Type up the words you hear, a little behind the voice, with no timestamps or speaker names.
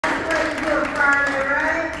party,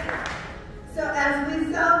 right? So as we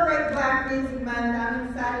celebrate Black Music Month, I'm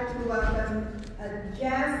excited to welcome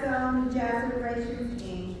Jazz Zone Jazz Celebrations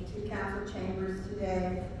Inc. to Council Chambers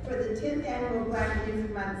today for the 10th Annual Black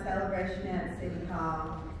Music Month celebration at City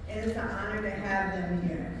Hall. And it's an honor to have them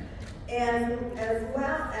here. And as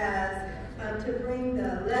well as to bring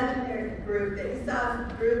the legendary group that you saw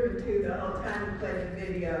grooving to the whole time we played the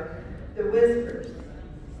video, the Whispers.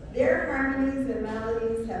 Their harmonies and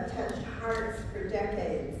melodies have touched hearts for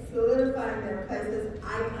decades, solidifying their place as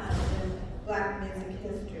icons in Black music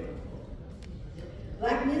history.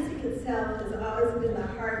 Black music itself has always been the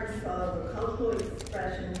heart and soul of a cultural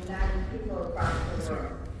expression uniting people across the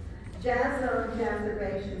world. Jazz Zone Jazz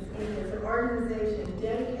Celebrations Inc. is an organization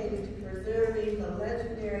dedicated to preserving the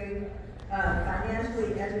legendary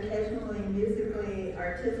financially, educationally, musically,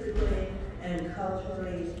 artistically, and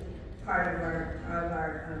culturally part of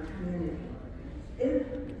our community.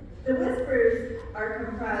 The Whispers are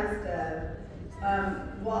comprised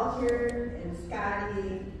of Walter and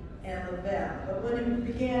Scotty and Lavelle. But when it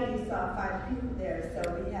began, you saw 5 people there. So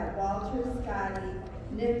we have Walter, Scotty,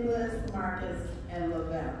 Nicholas, Marcus, and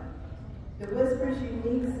Lavelle. The Whispers'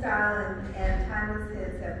 unique style and timeless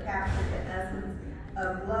hits have captured the essence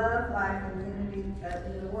of love, life, and unity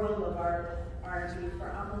in the world of our R&B for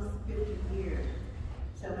almost 50 years.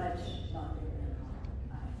 So much longer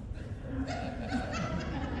than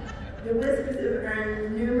The Whispers have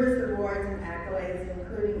earned numerous awards and accolades,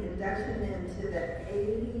 including induction into the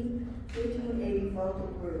 1580 Vocal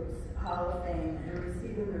Groups Hall of Fame and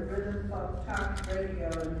receiving the Rhythm Folk Talk Radio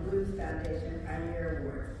and Blues Foundation Pioneer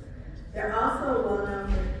Awards. They're also well known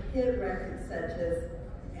for hit records such as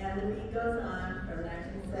And the Beat Goes On from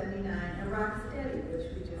 1979 and Rock Steady, which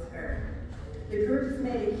we just heard. The group has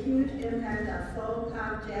made a huge impact on soul,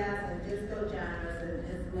 pop, jazz, and disco genres and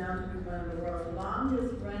is known to be one of the world's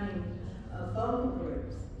longest running vocal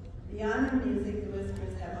groups. Beyond their music, the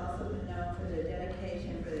Whispers have also been known for their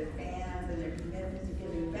dedication for their fans and their commitment to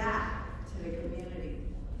giving back to the community.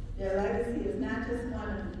 Their legacy is not just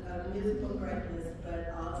one of musical greatness,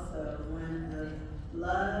 but also one of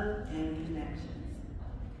love and connections.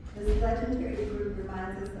 This legendary group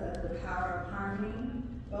reminds us of the power of harmony,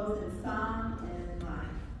 both in song and in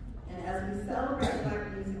life. And as we celebrate Black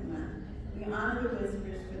Music Month, we honor the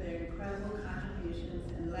Whispers for their incredible contributions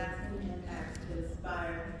and lasting impacts to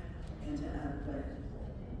inspire and to uplift.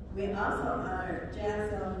 We also honor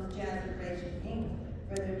Jazz Zone's Jazz Celebration Inc.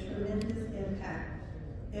 for their tremendous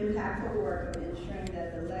impactful work of ensuring that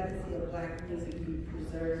the legacy of Black music be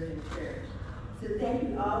preserved and cherished. So thank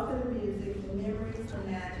you all for the music, the memories, the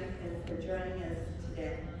magic, and for joining us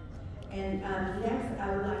today. And next,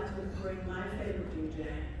 I would like to bring my favorite DJ,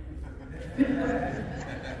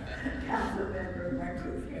 Councilmember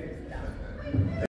Marcus Harris.